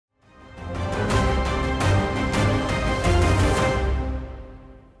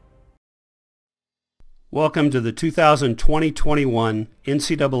Welcome to the 2020-21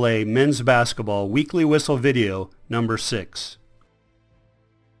 NCAA Men's Basketball Weekly Whistle Video number 6.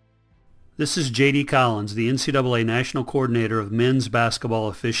 This is J.D. Collins, the NCAA National Coordinator of Men's Basketball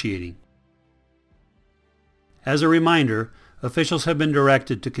Officiating. As a reminder, officials have been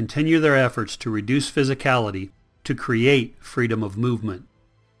directed to continue their efforts to reduce physicality to create freedom of movement.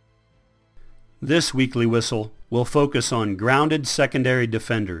 This weekly whistle will focus on grounded secondary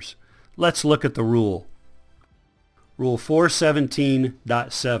defenders. Let's look at the rule. Rule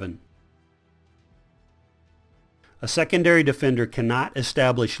 417.7. A secondary defender cannot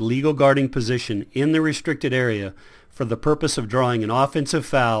establish legal guarding position in the restricted area for the purpose of drawing an offensive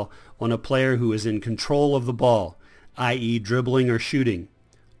foul on a player who is in control of the ball, i.e. dribbling or shooting,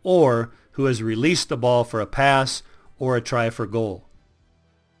 or who has released the ball for a pass or a try for goal.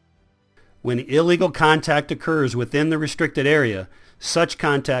 When illegal contact occurs within the restricted area, such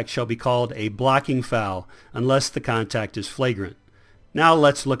contact shall be called a blocking foul unless the contact is flagrant. Now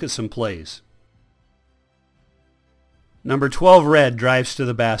let's look at some plays. Number 12 red drives to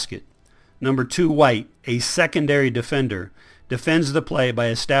the basket. Number 2 white, a secondary defender, defends the play by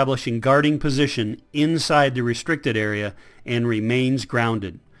establishing guarding position inside the restricted area and remains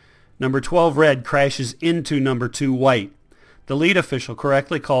grounded. Number 12 red crashes into number 2 white. The lead official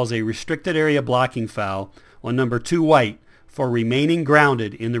correctly calls a restricted area blocking foul on number 2 white for remaining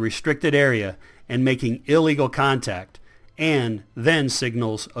grounded in the restricted area and making illegal contact, and then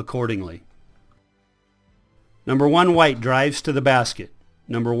signals accordingly. Number 1 white drives to the basket.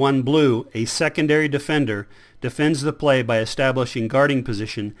 Number 1 blue, a secondary defender, defends the play by establishing guarding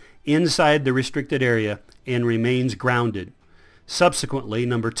position inside the restricted area and remains grounded. Subsequently,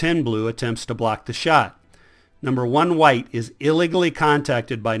 number 10 blue attempts to block the shot. Number 1 white is illegally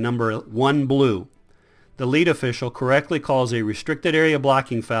contacted by number 1 blue. The lead official correctly calls a restricted area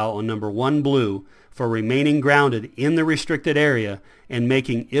blocking foul on number 1 blue for remaining grounded in the restricted area and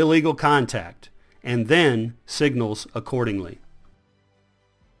making illegal contact, and then signals accordingly.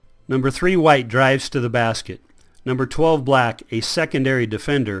 Number 3 white drives to the basket. Number 12 black, a secondary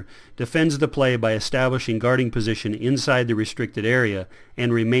defender, defends the play by establishing guarding position inside the restricted area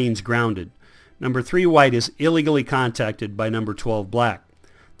and remains grounded. Number 3 white is illegally contacted by number 12 black.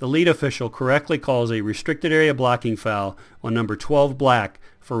 The lead official correctly calls a restricted area blocking foul on number 12 black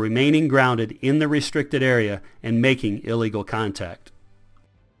for remaining grounded in the restricted area and making illegal contact.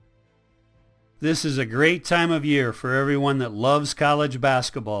 This is a great time of year for everyone that loves college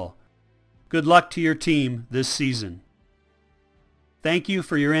basketball. Good luck to your team this season. Thank you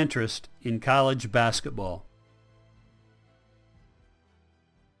for your interest in college basketball.